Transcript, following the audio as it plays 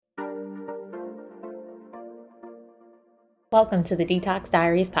Welcome to the Detox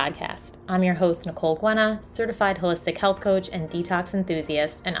Diaries podcast. I'm your host, Nicole Guena, certified holistic health coach and detox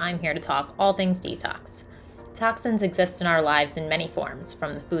enthusiast, and I'm here to talk all things detox. Toxins exist in our lives in many forms,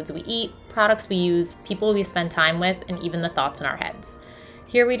 from the foods we eat, products we use, people we spend time with, and even the thoughts in our heads.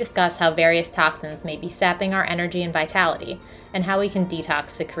 Here we discuss how various toxins may be sapping our energy and vitality, and how we can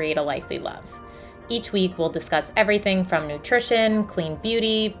detox to create a life we love. Each week, we'll discuss everything from nutrition, clean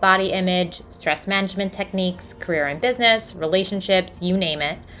beauty, body image, stress management techniques, career and business, relationships, you name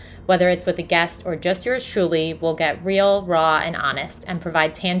it. Whether it's with a guest or just yours truly, we'll get real, raw, and honest and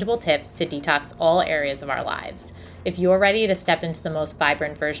provide tangible tips to detox all areas of our lives. If you're ready to step into the most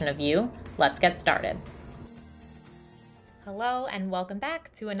vibrant version of you, let's get started. Hello, and welcome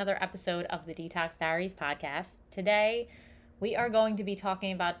back to another episode of the Detox Diaries podcast. Today, we are going to be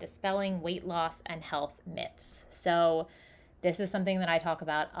talking about dispelling weight loss and health myths. So this is something that I talk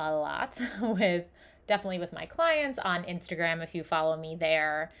about a lot definitely with my clients on Instagram if you follow me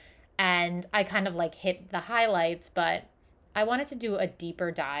there. And I kind of hit the highlights, but I wanted to do a deeper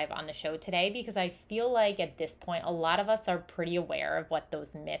dive on the show today because I feel like at this point, a lot of us are pretty aware of what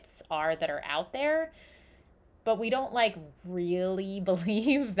those myths are that are out there. But we don't really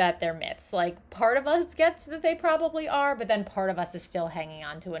believe that they're myths. Part of us gets that they probably are, but then part of us is still hanging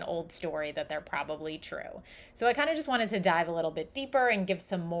on to an old story that they're probably true. So I kind of just wanted to dive a little bit deeper and give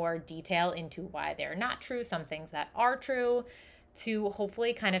some more detail into why they're not true, some things that are true, to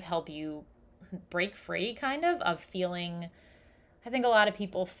hopefully kind of help you break free of feeling. I think a lot of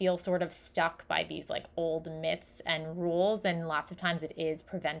people feel sort of stuck by these old myths and rules, and lots of times it is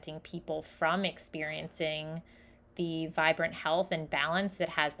preventing people from experiencing the vibrant health and balance that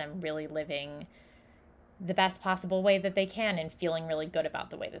has them really living the best possible way that they can and feeling really good about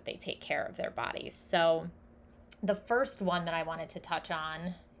the way that they take care of their bodies. So the first one that I wanted to touch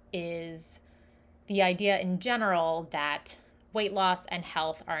on is the idea in general that weight loss and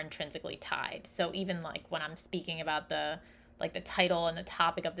health are intrinsically tied. So even when I'm speaking about the title and the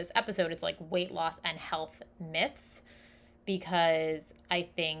topic of this episode, it's weight loss and health myths, because I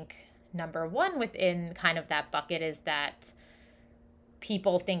think number one within kind of that bucket is that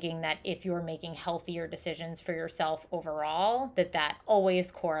people thinking that if you're making healthier decisions for yourself overall, that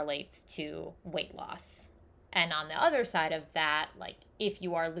always correlates to weight loss. And on the other side of that, if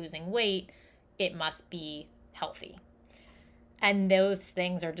you are losing weight, it must be healthy. And those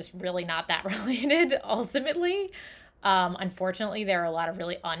things are just really not that related ultimately. Unfortunately, there are a lot of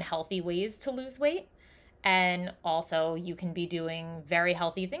really unhealthy ways to lose weight. And also you can be doing very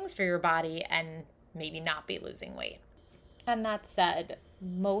healthy things for your body and maybe not be losing weight. And that said,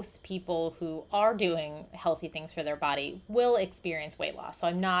 most people who are doing healthy things for their body will experience weight loss. So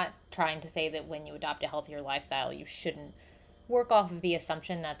I'm not trying to say that when you adopt a healthier lifestyle, you shouldn't work off of the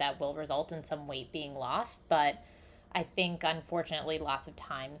assumption that will result in some weight being lost. But I think, unfortunately, lots of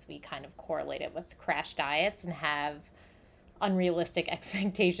times we kind of correlate it with crash diets and have unrealistic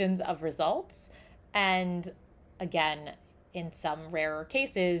expectations of results. And again, in some rarer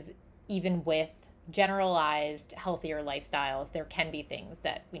cases, even with generalized healthier lifestyles, there can be things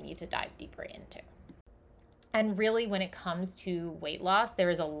that we need to dive deeper into. And really, when it comes to weight loss, there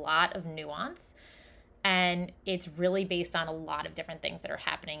is a lot of nuance. And it's really based on a lot of different things that are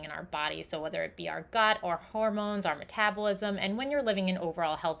happening in our body. So whether it be our gut or hormones, our metabolism, and when you're living an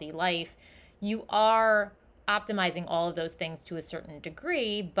overall healthy life, you are optimizing all of those things to a certain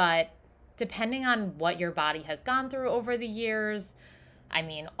degree. But depending on what your body has gone through over the years,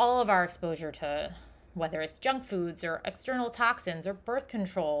 all of our exposure to whether it's junk foods or external toxins or birth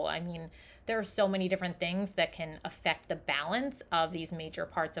control, there are so many different things that can affect the balance of these major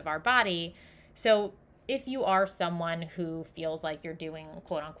parts of our body. So if you are someone who feels like you're doing,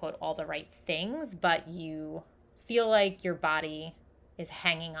 quote unquote, all the right things, but you feel like your body is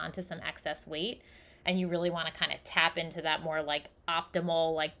hanging on to some excess weight and you really want to kind of tap into that more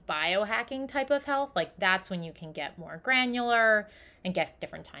optimal, biohacking type of health, that's when you can get more granular and get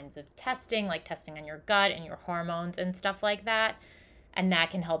different kinds of testing, testing on your gut and your hormones and stuff like that. And that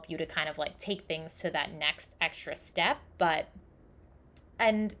can help you to kind of take things to that next extra step.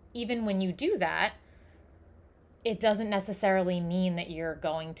 And even when you do that, it doesn't necessarily mean that you're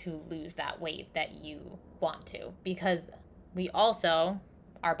going to lose that weight that you want to, because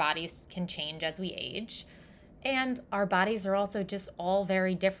our bodies can change as we age, and our bodies are also just all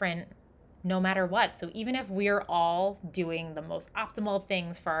very different no matter what. So even if we're all doing the most optimal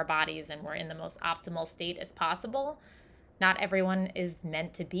things for our bodies and we're in the most optimal state as possible, not everyone is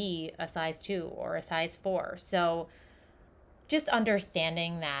meant to be a size 2 or a size 4. So just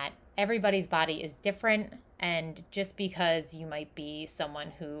understanding that everybody's body is different And just because you might be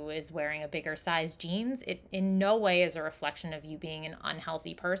someone who is wearing a bigger size jeans, it in no way is a reflection of you being an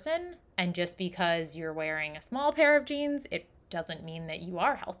unhealthy person. And just because you're wearing a small pair of jeans, it doesn't mean that you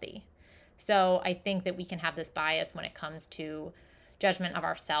are healthy. So I think that we can have this bias when it comes to judgment of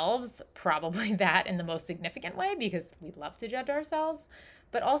ourselves, probably that in the most significant way because we love to judge ourselves,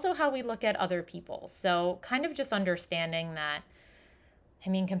 but also how we look at other people. So kind of just understanding that, I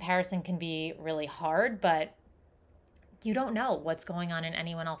mean, comparison can be really hard, but you don't know what's going on in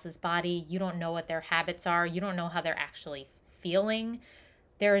anyone else's body. You don't know what their habits are. You don't know how they're actually feeling.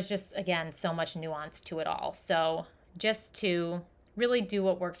 There is just, again, so much nuance to it all. So just to really do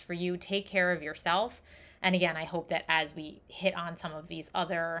what works for you, take care of yourself. And again, I hope that as we hit on some of these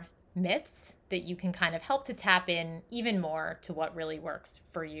other myths, that you can kind of help to tap in even more to what really works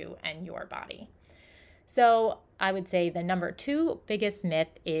for you and your body. So I would say the number 2 biggest myth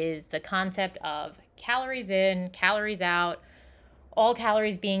is the concept of calories in, calories out, all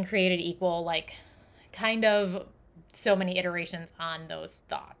calories being created equal, like kind of so many iterations on those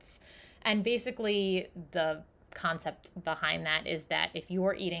thoughts. And basically the concept behind that is that if you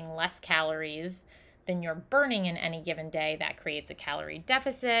are eating less calories than you're burning in any given day, that creates a calorie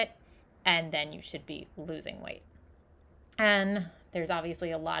deficit, and then you should be losing weight. And there's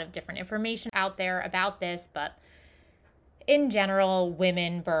obviously a lot of different information out there about this, but in general,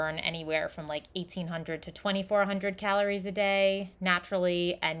 women burn anywhere from like 1,800 to 2,400 calories a day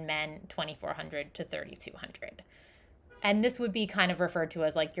naturally, and men 2,400 to 3,200. And this would be kind of referred to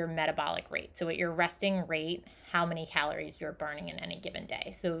as like your metabolic rate. So at your resting rate, how many calories you're burning in any given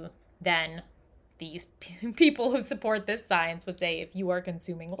day. So then these people who support this science would say if you are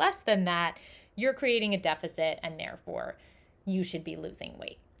consuming less than that, you're creating a deficit and therefore you should be losing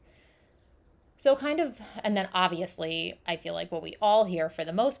weight. So and then obviously I feel like what we all hear for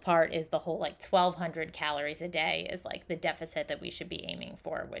the most part is the whole like 1,200 calories a day is like the deficit that we should be aiming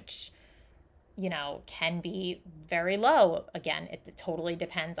for, which, can be very low. Again, it totally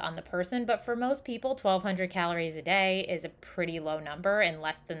depends on the person, but for most people, 1,200 calories a day is a pretty low number, and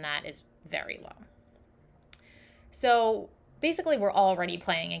less than that is very low. So basically, we're already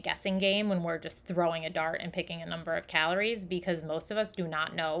playing a guessing game when we're just throwing a dart and picking a number of calories, because most of us do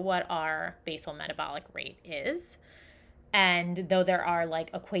not know what our basal metabolic rate is. And though there are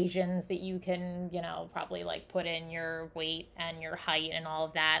like equations that you can, probably like put in your weight and your height and all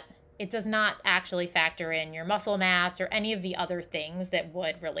of that, it does not actually factor in your muscle mass or any of the other things that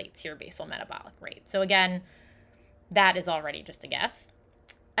would relate to your basal metabolic rate. So again, that is already just a guess.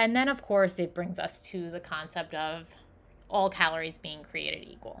 And then, of course, it brings us to the concept of all calories being created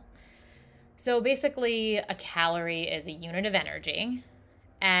equal. So basically, a calorie is a unit of energy,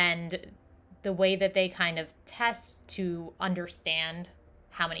 and the way that they kind of test to understand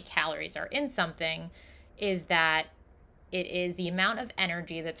how many calories are in something is that it is the amount of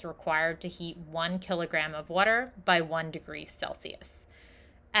energy that's required to heat 1 kilogram of water by 1 degree Celsius.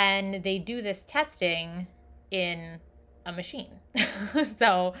 And they do this testing in a machine.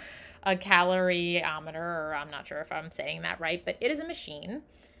 So a caloriometer, or I'm not sure if I'm saying that right, but it is a machine.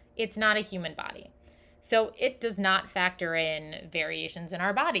 It's not a human body. So it does not factor in variations in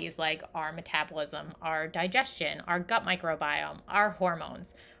our bodies like our metabolism, our digestion, our gut microbiome, our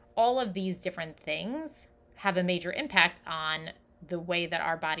hormones. All of these different things have a major impact on the way that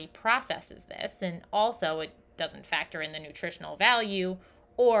our body processes this. And also it doesn't factor in the nutritional value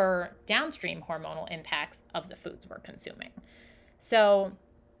or downstream hormonal impacts of the foods we're consuming. So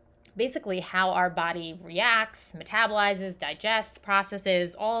basically how our body reacts, metabolizes, digests,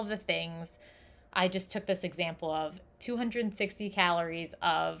 processes, all of the things. I just took this example of 260 calories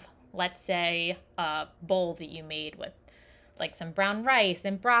of, let's say, a bowl that you made with like some brown rice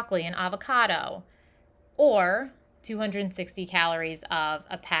and broccoli and avocado, or 260 calories of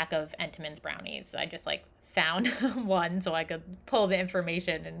a pack of Entenmann's brownies. I just found one so I could pull the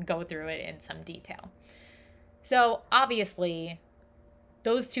information and go through it in some detail. So obviously,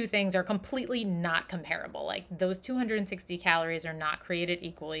 those two things are completely not comparable. Like those 260 calories are not created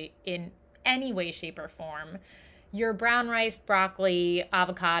equally in any way, shape, or form. Your brown rice, broccoli,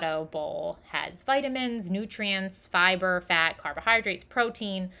 avocado bowl has vitamins, nutrients, fiber, fat, carbohydrates,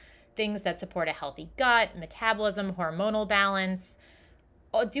 protein, things that support a healthy gut, metabolism, hormonal balance,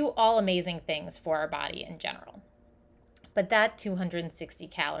 do all amazing things for our body in general. But that 260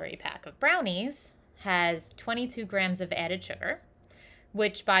 calorie pack of brownies has 22 grams of added sugar,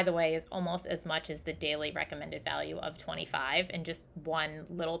 which, by the way, is almost as much as the daily recommended value of 25 in just one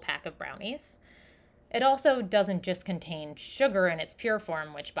little pack of brownies. It also doesn't just contain sugar in its pure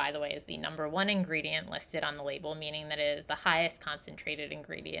form, which, by the way, is the number one ingredient listed on the label, meaning that it is the highest concentrated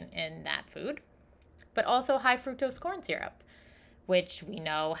ingredient in that food. but also high fructose corn syrup, which we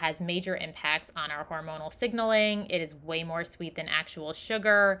know has major impacts on our hormonal signaling. It is way more sweet than actual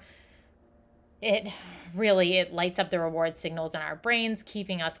sugar. It lights up the reward signals in our brains,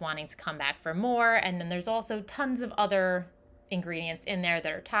 keeping us wanting to come back for more. And then there's also tons of other ingredients in there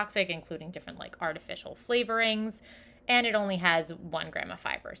that are toxic, including different like artificial flavorings. And it only has 1 gram of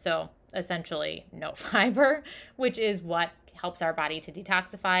fiber. So essentially no fiber, which is what helps our body to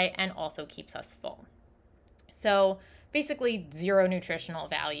detoxify and also keeps us full. So basically zero nutritional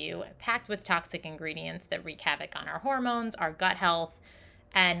value, packed with toxic ingredients that wreak havoc on our hormones, our gut health,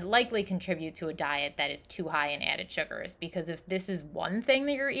 and likely contribute to a diet that is too high in added sugars. Because if this is one thing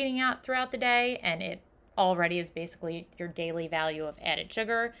that you're eating out throughout the day and it already is basically your daily value of added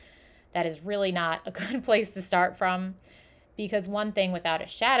sugar, that is really not a good place to start from. Because one thing without a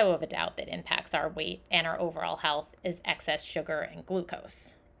shadow of a doubt that impacts our weight and our overall health is excess sugar and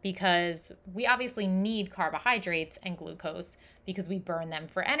glucose. Because we obviously need carbohydrates and glucose because we burn them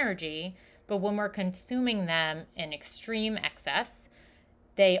for energy. But when we're consuming them in extreme excess,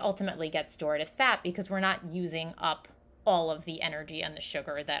 they ultimately get stored as fat because we're not using up all of the energy and the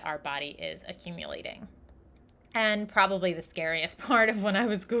sugar that our body is accumulating. And probably the scariest part of when I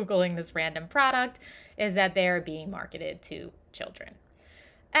was Googling this random product is that they're being marketed to children.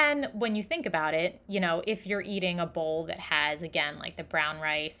 And when you think about it, if you're eating a bowl that has, again, like the brown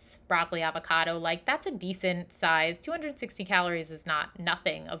rice, broccoli, avocado, like that's a decent size. 260 calories is not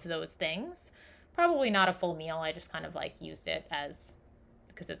nothing of those things. Probably not a full meal. I just kind of like used it as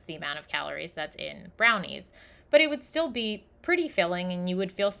because it's the amount of calories that's in brownies. But it would still be pretty filling and you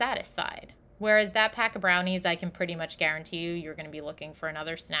would feel satisfied. Whereas that pack of brownies, I can pretty much guarantee you're going to be looking for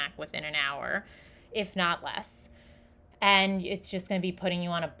another snack within an hour, if not less. And it's just going to be putting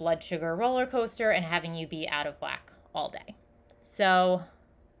you on a blood sugar roller coaster and having you be out of whack all day. So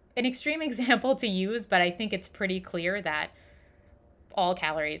an extreme example to use, but I think it's pretty clear that all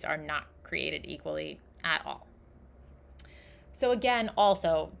calories are not created equally at all. So again,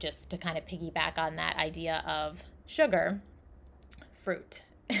 also just to kind of piggyback on that idea of sugar, fruit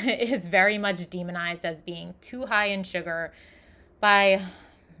is very much demonized as being too high in sugar by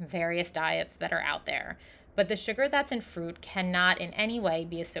various diets that are out there. But the sugar that's in fruit cannot in any way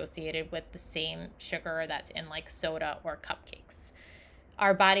be associated with the same sugar that's in like soda or cupcakes.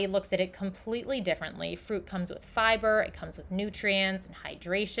 Our body looks at it completely differently. Fruit comes with fiber, it comes with nutrients and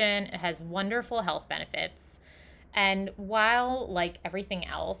hydration. It has wonderful health benefits. And while, like everything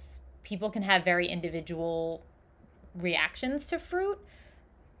else, people can have very individual reactions to fruit,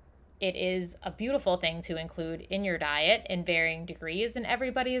 it is a beautiful thing to include in your diet in varying degrees. And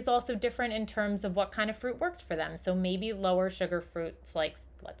everybody is also different in terms of what kind of fruit works for them. So maybe lower sugar fruits like,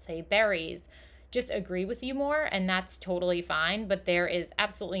 let's say, berries, just agree with you more, and that's totally fine. But there is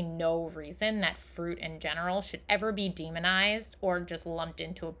absolutely no reason that fruit in general should ever be demonized or just lumped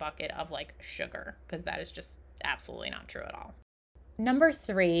into a bucket of like sugar, because that is just absolutely not true at all. Number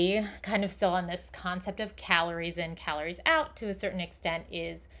 3, kind of still on this concept of calories in, calories out to a certain extent,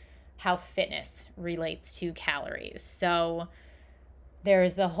 is how fitness relates to calories. So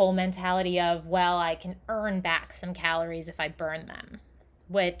there's the whole mentality of, well, I can earn back some calories if I burn them,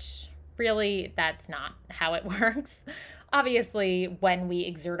 which really that's not how it works. Obviously, when we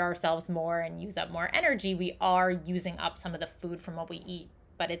exert ourselves more and use up more energy, we are using up some of the food from what we eat,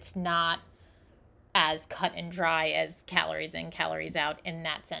 but it's not as cut and dry as calories in, calories out in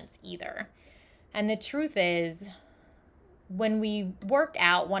that sense either. And the truth is, when we work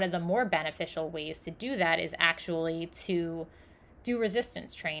out, one of the more beneficial ways to do that is actually to do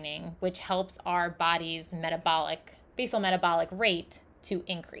resistance training, which helps our body's basal metabolic rate to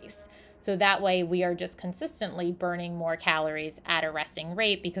increase. So that way we are just consistently burning more calories at a resting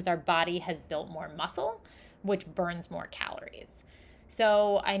rate because our body has built more muscle, which burns more calories.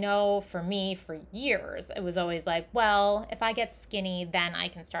 So I know for me, for years, it was always like, well, if I get skinny, then I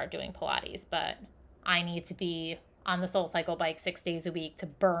can start doing Pilates, but I need to be on the SoulCycle bike 6 days a week to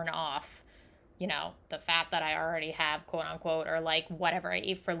burn off, the fat that I already have, quote unquote, or like whatever I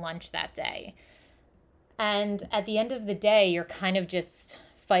ate for lunch that day. And at the end of the day, you're kind of just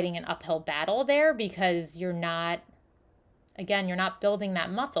fighting an uphill battle there because you're not building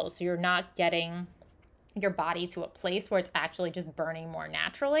that muscle. So you're not getting your body to a place where it's actually just burning more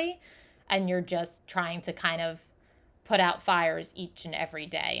naturally, and you're just trying to kind of put out fires each and every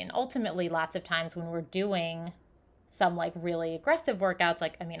day. And ultimately, lots of times when we're doing some like really aggressive workouts,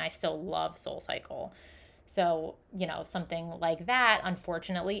 I still love SoulCycle. So, something like that,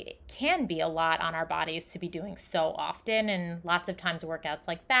 unfortunately, it can be a lot on our bodies to be doing so often. And lots of times workouts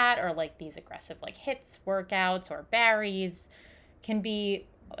like that, or like these aggressive like HIIT workouts or Barry's, can be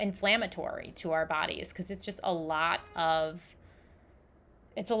inflammatory to our bodies, because it's just a lot of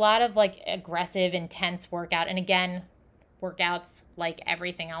like aggressive, intense workout. And again, workouts, like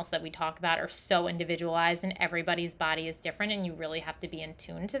everything else that we talk about, are so individualized and everybody's body is different, and you really have to be in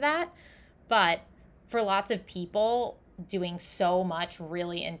tune to that. But for lots of people, doing so much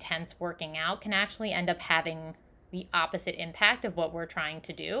really intense working out can actually end up having the opposite impact of what we're trying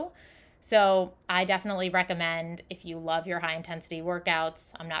to do. So I definitely recommend, if you love your high intensity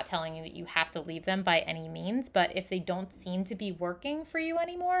workouts, I'm not telling you that you have to leave them by any means, but if they don't seem to be working for you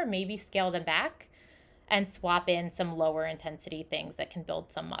anymore, maybe scale them back and swap in some lower intensity things that can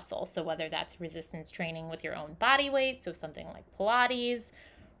build some muscle. So whether that's resistance training with your own body weight, so something like Pilates,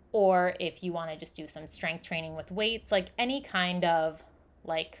 or if you want to just do some strength training with weights, like any kind of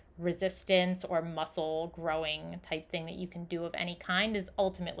like resistance or muscle growing type thing that you can do of any kind is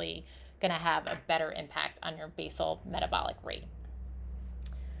ultimately going to have a better impact on your basal metabolic rate.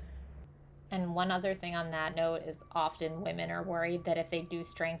 And one other thing on that note is, often women are worried that if they do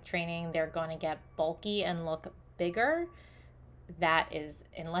strength training, they're going to get bulky and look bigger. That is,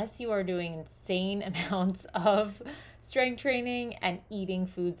 unless you are doing insane amounts of strength training and eating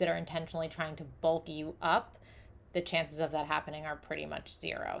foods that are intentionally trying to bulk you up, the chances of that happening are pretty much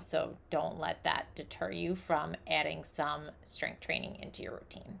zero. So don't let that deter you from adding some strength training into your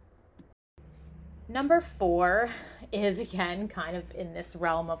routine. Number 4 is, again, kind of in this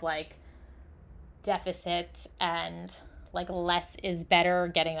realm of like deficit and like less is better,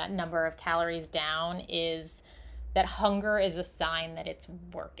 getting that number of calories down, is that hunger is a sign that it's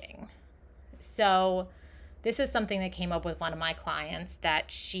working. So this is something that came up with one of my clients, that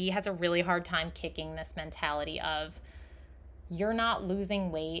she has a really hard time kicking this mentality of, you're not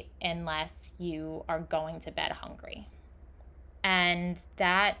losing weight unless you are going to bed hungry. And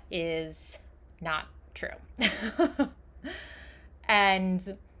that is not true.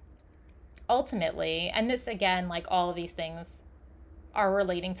 And ultimately, and this again, like all of these things are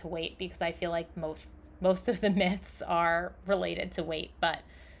relating to weight, because I feel like most of the myths are related to weight, but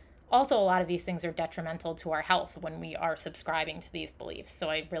also a lot of these things are detrimental to our health when we are subscribing to these beliefs. So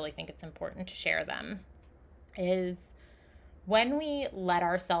I really think it's important to share them. Is when we let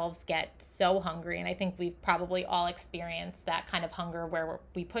ourselves get so hungry, and I think we've probably all experienced that kind of hunger where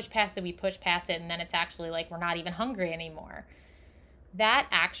we push past it, and then it's actually like we're not even hungry anymore. That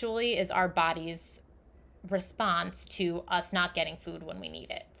actually is our body's response to us not getting food when we need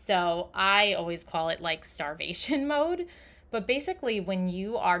it. So I always call it like starvation mode. But basically, when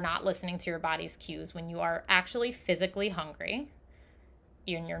you are not listening to your body's cues, when you are actually physically hungry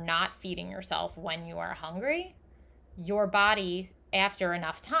and you're not feeding yourself when you are hungry, your body, after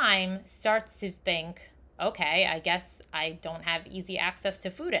enough time, starts to think, okay, I guess I don't have easy access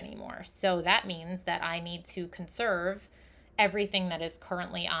to food anymore. So that means that I need to conserve everything that is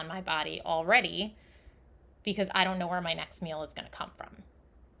currently on my body already, because I don't know where my next meal is going to come from.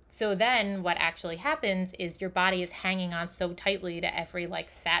 So then what actually happens is your body is hanging on so tightly to every like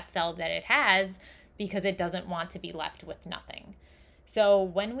fat cell that it has, because it doesn't want to be left with nothing. So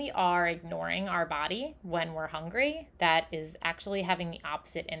when we are ignoring our body when we're hungry, that is actually having the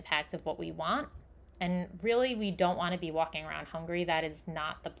opposite impact of what we want. And really, we don't want to be walking around hungry. That is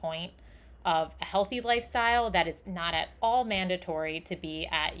not the point of a healthy lifestyle. That is not at all mandatory to be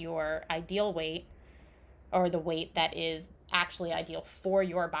at your ideal weight, or the weight that is actually ideal for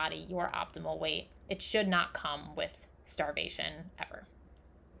your body, your optimal weight. It should not come with starvation ever.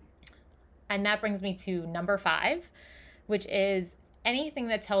 And that brings me to number 5, which is anything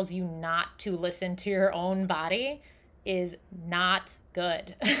that tells you not to listen to your own body is not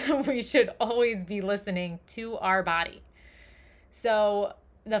good. We should always be listening to our body. So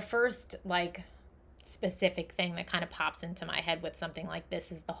the first like specific thing that kind of pops into my head with something like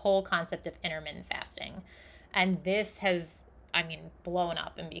this is the whole concept of intermittent fasting. And this has, blown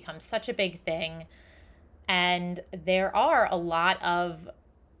up and become such a big thing. And there are a lot of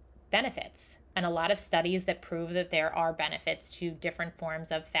benefits and a lot of studies that prove that there are benefits to different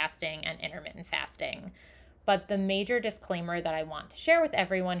forms of fasting and intermittent fasting. But the major disclaimer that I want to share with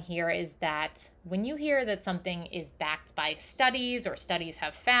everyone here is that when you hear that something is backed by studies, or studies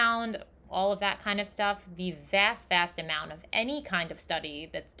have found, all of that kind of stuff, the vast amount of any kind of study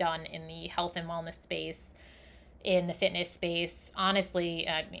that's done in the health and wellness space, in the fitness space, honestly,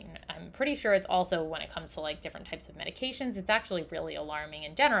 I'm pretty sure it's also when it comes to like different types of medications, it's actually really alarming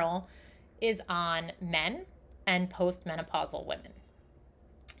in general, is on men and postmenopausal women.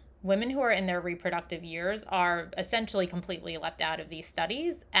 Women who are in their reproductive years are essentially completely left out of these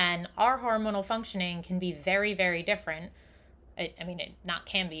studies, and our hormonal functioning can be very, very different.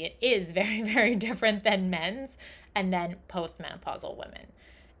 It is very, very different than men's and then postmenopausal women.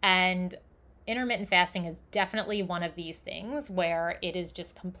 And intermittent fasting is definitely one of these things where it is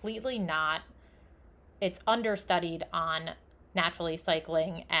just completely not, it's understudied on naturally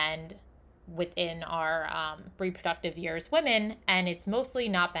cycling and within our reproductive years women, and it's mostly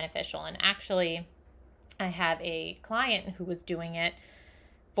not beneficial. And actually, I have a client who was doing it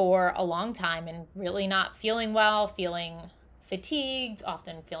for a long time and really not feeling well, feeling fatigued,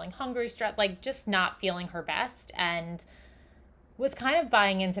 often feeling hungry, stressed, like just not feeling her best, and was kind of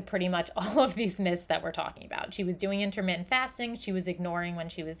buying into pretty much all of these myths that we're talking about. She was doing intermittent fasting. She was ignoring when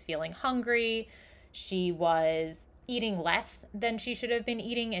she was feeling hungry. She was eating less than she should have been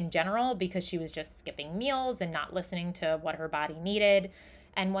eating in general because she was just skipping meals and not listening to what her body needed.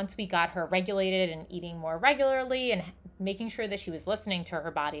 And once we got her regulated and eating more regularly and making sure that she was listening to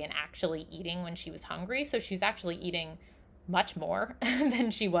her body and actually eating when she was hungry, so she's actually eating much more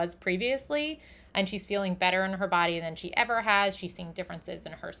than she was previously, and she's feeling better in her body than she ever has. She's seeing differences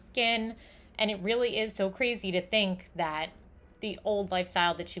in her skin, and it really is so crazy to think that the old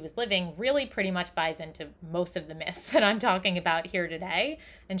lifestyle that she was living really pretty much buys into most of the myths that I'm talking about here today,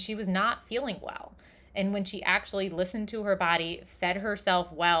 and she was not feeling well. And when she actually listened to her body, fed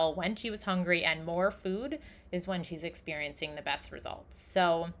herself well when she was hungry and more food, is when she's experiencing the best results.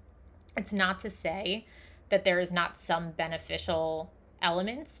 So it's not to say that there is not some beneficial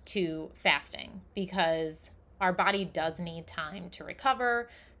elements to fasting, because our body does need time to recover,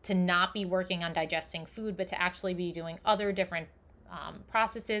 to not be working on digesting food, but to actually be doing other different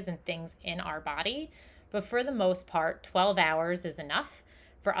processes and things in our body. But for the most part, 12 hours is enough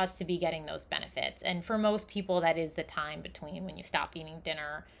for us to be getting those benefits. And for most people, that is the time between when you stop eating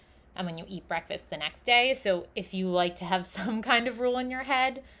dinner and when you eat breakfast the next day. So if you like to have some kind of rule in your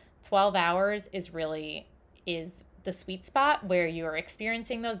head, 12 hours is the sweet spot where you're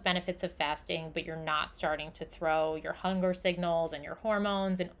experiencing those benefits of fasting, but you're not starting to throw your hunger signals and your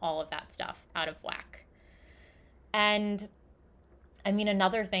hormones and all of that stuff out of whack. And I mean,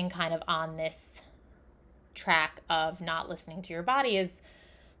 another thing kind of on this track of not listening to your body is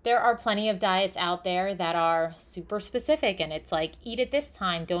there are plenty of diets out there that are super specific, and it's like, eat at this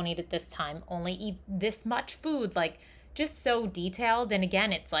time, don't eat at this time, only eat this much food, like just so detailed. And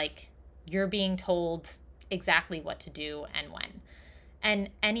again, it's like you're being told exactly what to do and when. And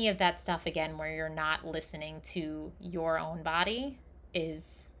any of that stuff, again, where you're not listening to your own body,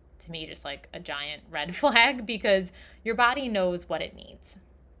 is to me just like a giant red flag, because your body knows what it needs.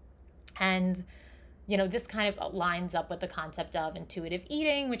 And this kind of lines up with the concept of intuitive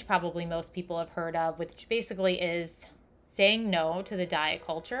eating, which probably most people have heard of, which basically is saying no to the diet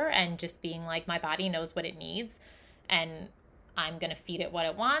culture and just being like, my body knows what it needs, and I'm going to feed it what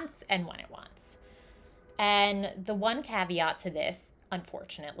it wants and when it wants. And the one caveat to this,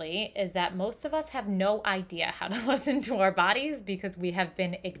 unfortunately, is that most of us have no idea how to listen to our bodies because we have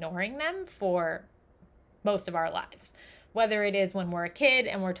been ignoring them for most of our lives. Whether it is when we're a kid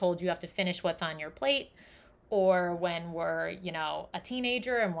and we're told you have to finish what's on your plate, or when we're, a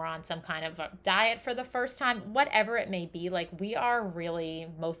teenager and we're on some kind of a diet for the first time, whatever it may be, like we are really,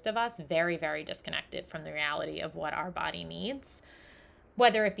 most of us, very, very disconnected from the reality of what our body needs,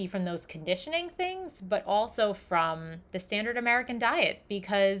 whether it be from those conditioning things, but also from the standard American diet.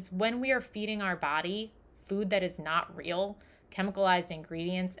 Because when we are feeding our body food that is not real, chemicalized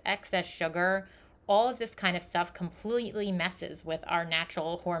ingredients, excess sugar, all of this kind of stuff completely messes with our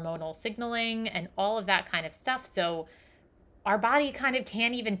natural hormonal signaling and all of that kind of stuff. So our body kind of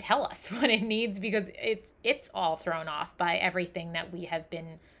can't even tell us what it needs because it's all thrown off by everything that we have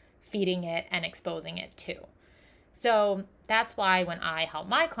been feeding it and exposing it to. So that's why when I help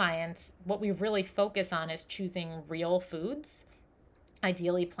my clients, what we really focus on is choosing real foods,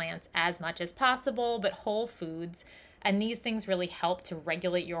 ideally plants as much as possible, but whole foods. And these things really help to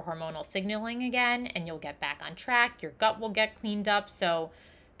regulate your hormonal signaling again, and you'll get back on track. Your gut will get cleaned up. So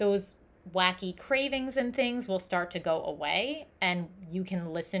those wacky cravings and things will start to go away, and you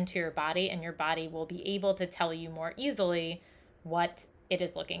can listen to your body, and your body will be able to tell you more easily what it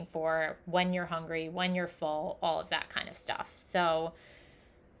is looking for, when you're hungry, when you're full, all of that kind of stuff. So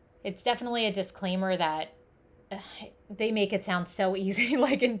it's definitely a disclaimer that they make it sound so easy,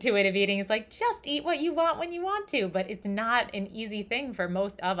 like intuitive eating is like, just eat what you want when you want to. But it's not an easy thing for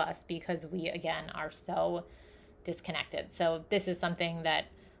most of us because we, again, are so disconnected. So this is something that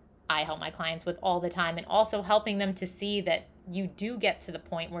I help my clients with all the time, and also helping them to see that you do get to the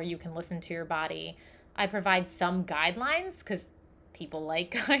point where you can listen to your body. I provide some guidelines because people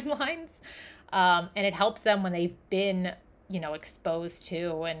like guidelines, and it helps them when they've been exposed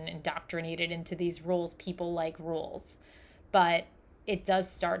to and indoctrinated into these rules. People like rules, but it does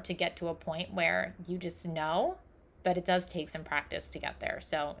start to get to a point where you just know but it does take some practice to get there.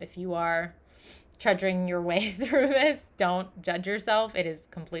 So if you are trudging your way through this, don't judge yourself. It is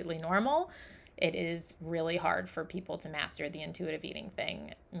completely normal. It is really hard for people to master the intuitive eating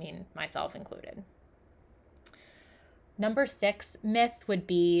thing, I mean, myself included. Number 6 myth would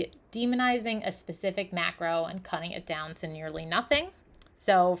be demonizing a specific macro and cutting it down to nearly nothing.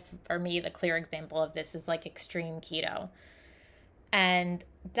 So for me, the clear example of this is like extreme keto. And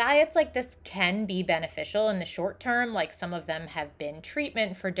diets like this can be beneficial in the short term. Like some of them have been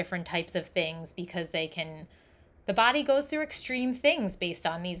treatment for different types of things because the body goes through extreme things based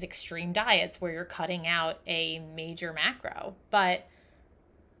on these extreme diets where you're cutting out a major macro. But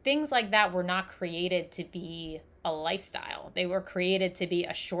things like that were not created to be a lifestyle. They were created to be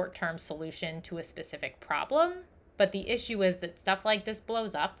a short-term solution to a specific problem. But the issue is that stuff like this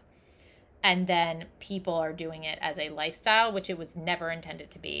blows up, and then people are doing it as a lifestyle, which it was never intended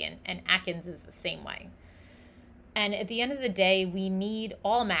to be. And Atkins is the same way. And at the end of the day, we need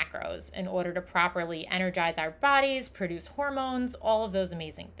all macros in order to properly energize our bodies, produce hormones, all of those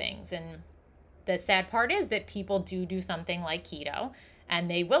amazing things. And the sad part is that people do something like keto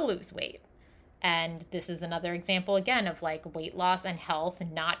and they will lose weight. And this is another example, again, of like weight loss and health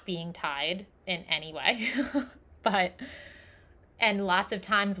not being tied in any way. And lots of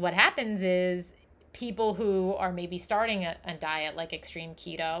times what happens is people who are maybe starting a diet like extreme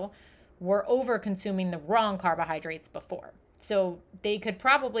keto were over consuming the wrong carbohydrates before. So they could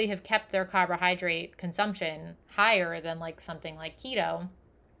probably have kept their carbohydrate consumption higher than like something like keto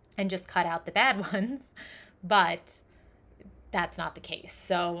and just cut out the bad ones. But that's not the case.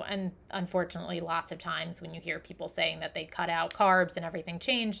 So, and unfortunately, lots of times when you hear people saying that they cut out carbs and everything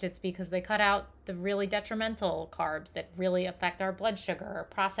changed, it's because they cut out the really detrimental carbs that really affect our blood sugar,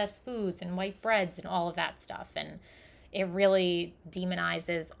 processed foods and white breads and all of that stuff. And it really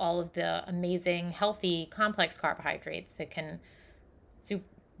demonizes all of the amazing, healthy, complex carbohydrates that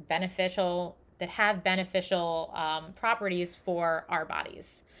have beneficial properties for our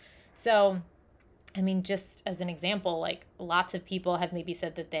bodies. So, I mean, just as an example, like lots of people have maybe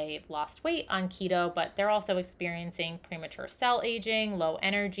said that they've lost weight on keto, but they're also experiencing premature cell aging, low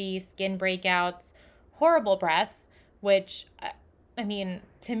energy, skin breakouts, horrible breath, which, I mean,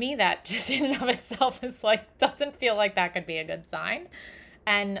 to me, that just in and of itself is like, doesn't feel like that could be a good sign.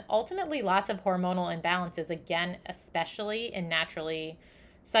 And ultimately, lots of hormonal imbalances, again, especially in naturally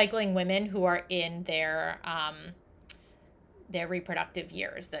cycling women who are in their reproductive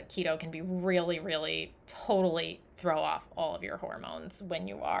years. That keto can be really, really totally throw off all of your hormones when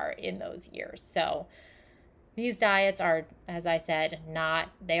you are in those years. So these diets are, as I said,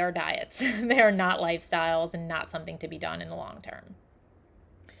 they are diets. They are not lifestyles and not something to be done in the long term.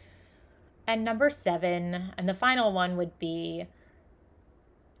 And number 7, and the final one would be,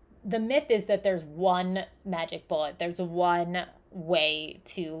 the myth is that there's one magic bullet. There's one way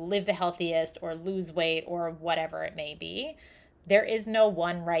to live the healthiest or lose weight or whatever it may be. There is no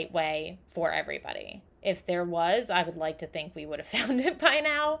one right way for everybody. If there was, I would like to think we would have found it by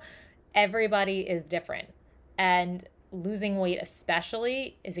now. Everybody is different. And losing weight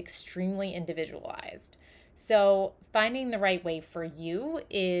especially is extremely individualized. So finding the right way for you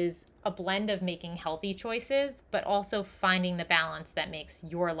is a blend of making healthy choices, but also finding the balance that makes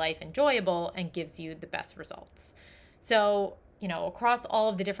your life enjoyable and gives you the best results. So, across all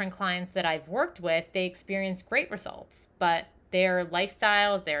of the different clients that I've worked with, they experience great results, but their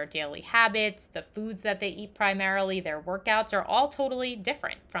lifestyles, their daily habits, the foods that they eat primarily, their workouts are all totally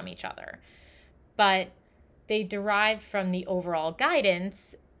different from each other. But they derived from the overall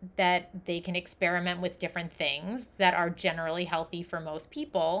guidance that they can experiment with different things that are generally healthy for most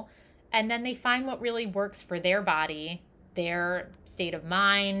people. And then they find what really works for their body, their state of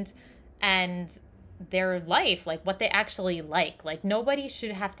mind, and their life, like what they actually like. Like nobody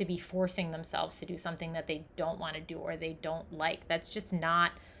should have to be forcing themselves to do something that they don't want to do or they don't like. That's just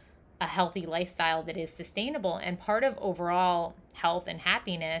not a healthy lifestyle that is sustainable. And part of overall health and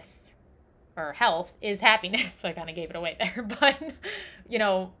happiness, or health is happiness. I kind of gave it away there. But,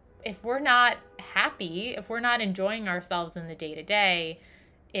 if we're not happy, if we're not enjoying ourselves in the day-to-day,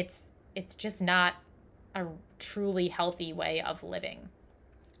 it's just not a truly healthy way of living.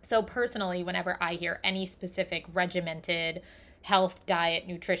 So personally, whenever I hear any specific regimented health, diet,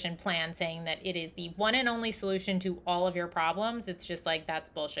 nutrition plan saying that it is the one and only solution to all of your problems, it's just like, that's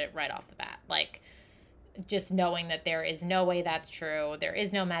bullshit right off the bat. Like, just knowing that there is no way that's true. There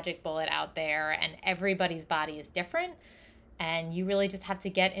is no magic bullet out there, and everybody's body is different. And you really just have to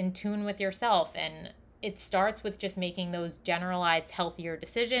get in tune with yourself and it starts with just making those generalized healthier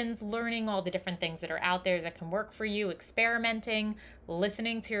decisions, learning all the different things that are out there that can work for you, experimenting,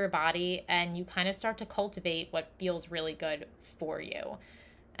 listening to your body, and you kind of start to cultivate what feels really good for you.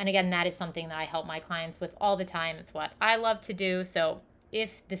 And again, that is something that I help my clients with all the time. It's what I love to do. So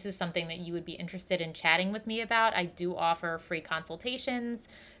if this is something that you would be interested in chatting with me about, I do offer free consultations.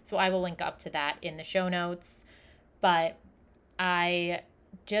 So I will link up to that in the show notes. But I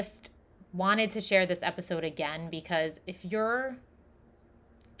just wanted to share this episode again because if you're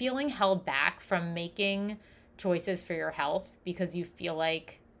feeling held back from making choices for your health because you feel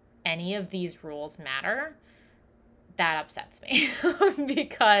like any of these rules matter, that upsets me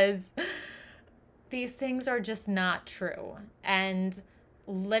because these things are just not true. And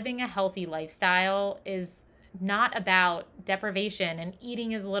living a healthy lifestyle is not about deprivation and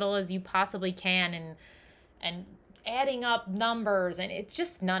eating as little as you possibly can and adding up numbers, and it's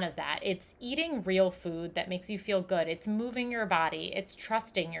just none of that. It's eating real food that makes you feel good. It's moving your body. It's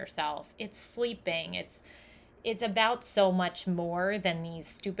trusting yourself. It's sleeping. It's about so much more than these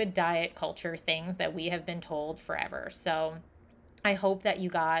stupid diet culture things that we have been told forever. So I hope that you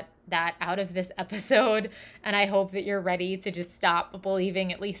got that out of this episode, and I hope that you're ready to just stop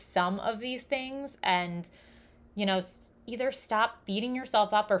believing at least some of these things and, either stop beating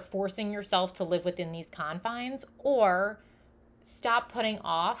yourself up or forcing yourself to live within these confines, or stop putting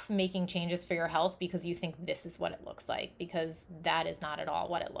off making changes for your health because you think this is what it looks like, because that is not at all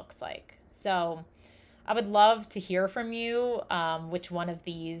what it looks like. So I would love to hear from you, which one of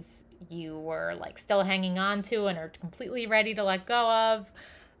these you were still hanging on to and are completely ready to let go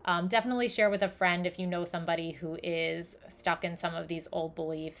of. Definitely share with a friend if you know somebody who is stuck in some of these old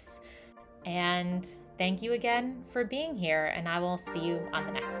beliefs. And thank you again for being here, and I will see you on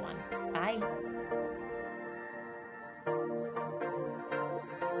the next one. Bye.